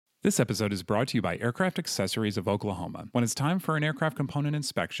This episode is brought to you by Aircraft Accessories of Oklahoma. When it's time for an aircraft component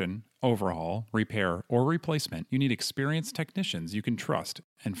inspection, overhaul, repair, or replacement, you need experienced technicians you can trust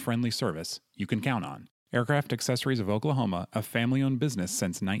and friendly service you can count on. Aircraft Accessories of Oklahoma, a family-owned business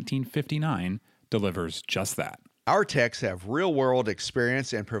since 1959, delivers just that. Our techs have real-world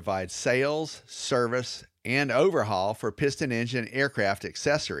experience and provide sales, service, and overhaul for piston engine aircraft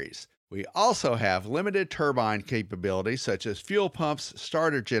accessories. We also have limited turbine capabilities such as fuel pumps,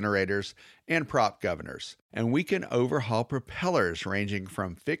 starter generators, and prop governors. And we can overhaul propellers ranging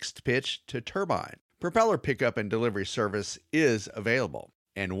from fixed pitch to turbine. Propeller pickup and delivery service is available.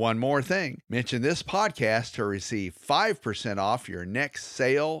 And one more thing, mention this podcast to receive 5% off your next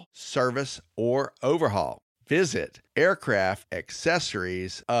sale, service, or overhaul. Visit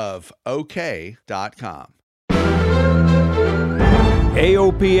aircraftaccessoriesofok.com.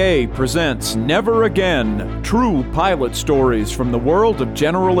 AOPA presents Never Again, True Pilot Stories from the World of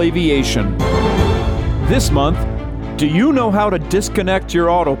General Aviation. This month, do you know how to disconnect your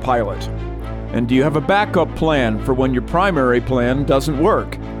autopilot? And do you have a backup plan for when your primary plan doesn't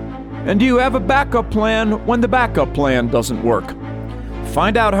work? And do you have a backup plan when the backup plan doesn't work?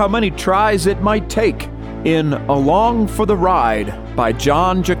 Find out how many tries it might take in Along for the Ride by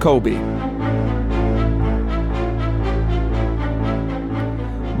John Jacoby.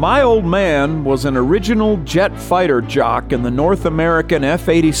 My old man was an original jet fighter jock in the North American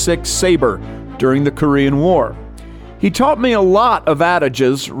F-86 Sabre during the Korean War. He taught me a lot of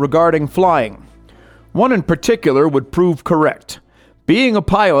adages regarding flying. One in particular would prove correct. Being a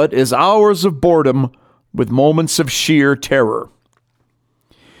pilot is hours of boredom with moments of sheer terror.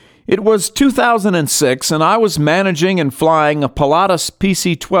 It was 2006 and I was managing and flying a Pilatus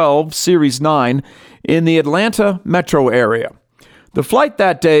PC-12 Series 9 in the Atlanta metro area. The flight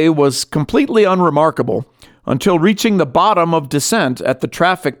that day was completely unremarkable until reaching the bottom of descent at the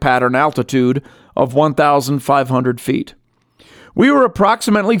traffic pattern altitude of 1,500 feet. We were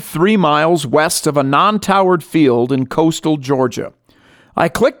approximately 3 miles west of a non-towered field in coastal Georgia. I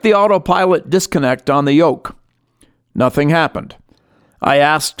clicked the autopilot disconnect on the yoke. Nothing happened. I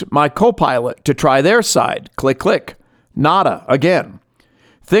asked my co-pilot to try their side. Click, click. Nada again.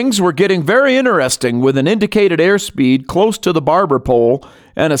 Things were getting very interesting with an indicated airspeed close to the barber pole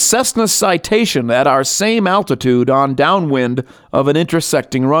and a Cessna Citation at our same altitude on downwind of an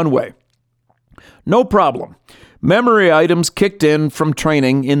intersecting runway. No problem. Memory items kicked in from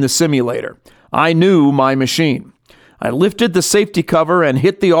training in the simulator. I knew my machine. I lifted the safety cover and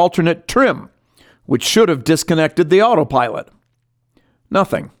hit the alternate trim, which should have disconnected the autopilot.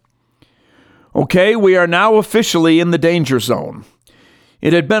 Nothing. Okay, we are now officially in the danger zone.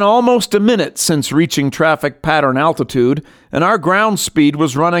 It had been almost a minute since reaching traffic pattern altitude, and our ground speed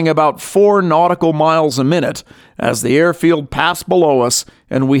was running about 4 nautical miles a minute as the airfield passed below us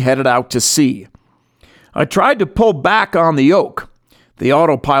and we headed out to sea. I tried to pull back on the yoke. The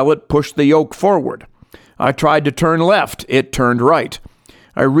autopilot pushed the yoke forward. I tried to turn left. It turned right.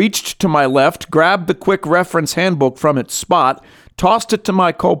 I reached to my left, grabbed the quick reference handbook from its spot, tossed it to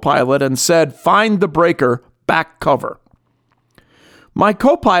my co-pilot, and said, "Find the breaker, back cover." My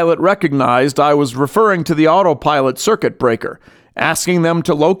co-pilot recognized I was referring to the autopilot circuit breaker, asking them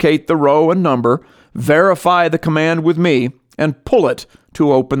to locate the row and number, verify the command with me, and pull it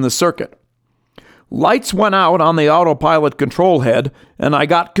to open the circuit. Lights went out on the autopilot control head, and I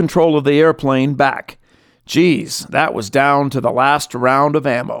got control of the airplane back. Geez, that was down to the last round of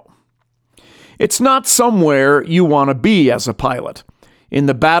ammo. It's not somewhere you want to be as a pilot, in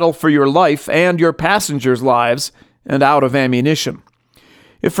the battle for your life and your passengers' lives and out of ammunition.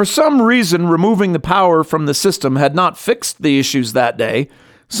 If for some reason removing the power from the system had not fixed the issues that day,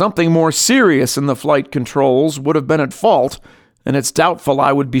 something more serious in the flight controls would have been at fault, and it's doubtful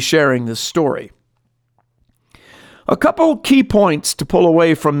I would be sharing this story. A couple key points to pull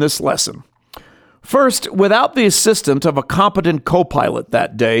away from this lesson. First, without the assistance of a competent co-pilot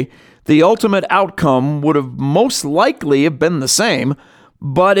that day, the ultimate outcome would have most likely have been the same,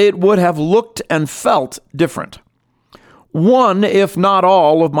 but it would have looked and felt different. One, if not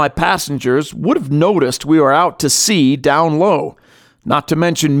all, of my passengers would have noticed we were out to sea down low, not to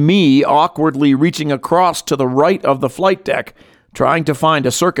mention me awkwardly reaching across to the right of the flight deck, trying to find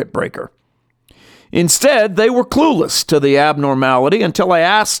a circuit breaker. Instead, they were clueless to the abnormality until I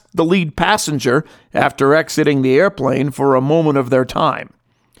asked the lead passenger, after exiting the airplane, for a moment of their time.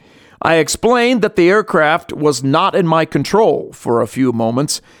 I explained that the aircraft was not in my control for a few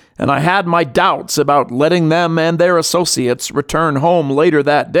moments, and I had my doubts about letting them and their associates return home later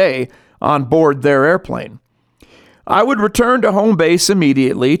that day on board their airplane. I would return to home base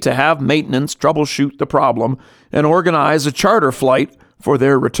immediately to have maintenance troubleshoot the problem and organize a charter flight for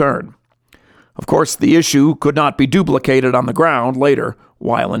their return. Of course, the issue could not be duplicated on the ground later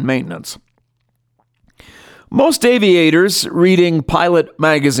while in maintenance. Most aviators reading Pilot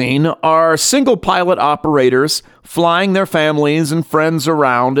magazine are single-pilot operators flying their families and friends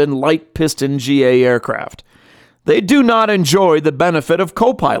around in light piston GA aircraft. They do not enjoy the benefit of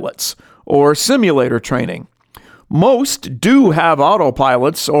co-pilots or simulator training. Most do have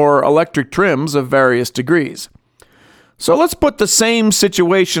autopilots or electric trims of various degrees. So let's put the same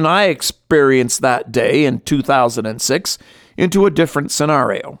situation I experienced that day in 2006 into a different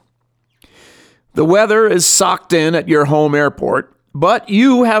scenario. The weather is socked in at your home airport, but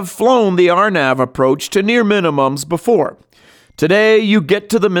you have flown the RNAV approach to near minimums before. Today, you get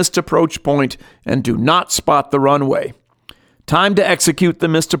to the missed approach point and do not spot the runway. Time to execute the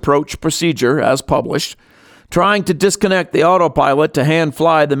missed approach procedure as published. Trying to disconnect the autopilot to hand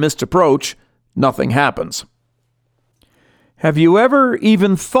fly the missed approach, nothing happens. Have you ever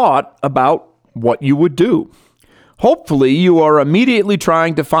even thought about what you would do? Hopefully, you are immediately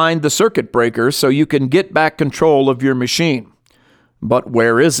trying to find the circuit breaker so you can get back control of your machine. But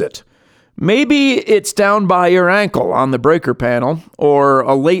where is it? Maybe it's down by your ankle on the breaker panel, or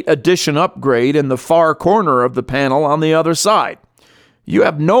a late addition upgrade in the far corner of the panel on the other side. You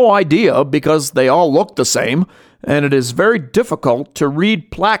have no idea because they all look the same, and it is very difficult to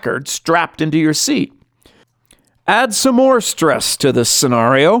read placards strapped into your seat. Add some more stress to this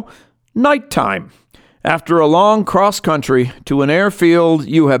scenario. Nighttime. After a long cross-country to an airfield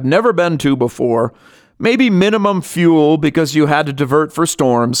you have never been to before, maybe minimum fuel because you had to divert for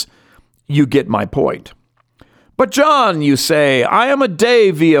storms, you get my point. But John, you say, I am a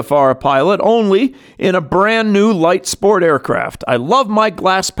day VFR pilot only in a brand new light sport aircraft. I love my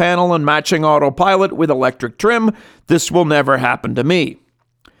glass panel and matching autopilot with electric trim. This will never happen to me.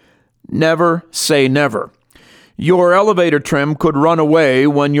 Never say never. Your elevator trim could run away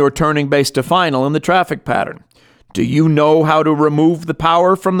when you're turning base to final in the traffic pattern. Do you know how to remove the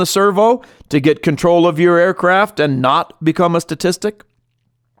power from the servo to get control of your aircraft and not become a statistic?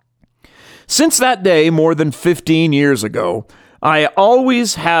 Since that day, more than 15 years ago, I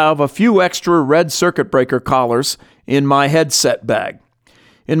always have a few extra red circuit breaker collars in my headset bag.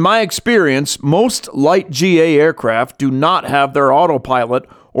 In my experience, most light GA aircraft do not have their autopilot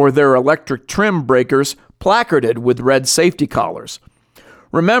or their electric trim breakers placarded with red safety collars.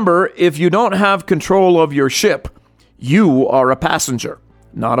 Remember, if you don't have control of your ship, you are a passenger,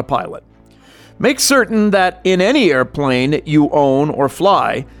 not a pilot. Make certain that in any airplane you own or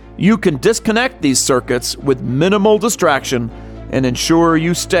fly, you can disconnect these circuits with minimal distraction and ensure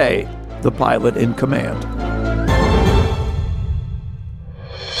you stay the pilot in command.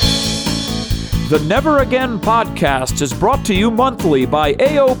 The Never Again podcast is brought to you monthly by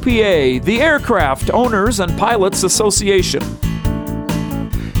AOPA, the Aircraft Owners and Pilots Association.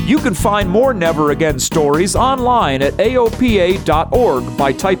 You can find more Never Again stories online at AOPA.org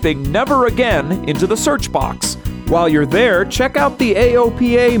by typing Never Again into the search box. While you're there, check out the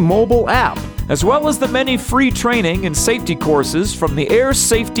AOPA mobile app, as well as the many free training and safety courses from the Air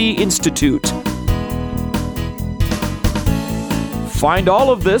Safety Institute. Find all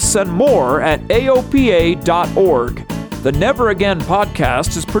of this and more at AOPA.org. The Never Again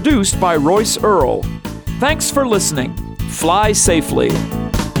podcast is produced by Royce Earl. Thanks for listening. Fly safely.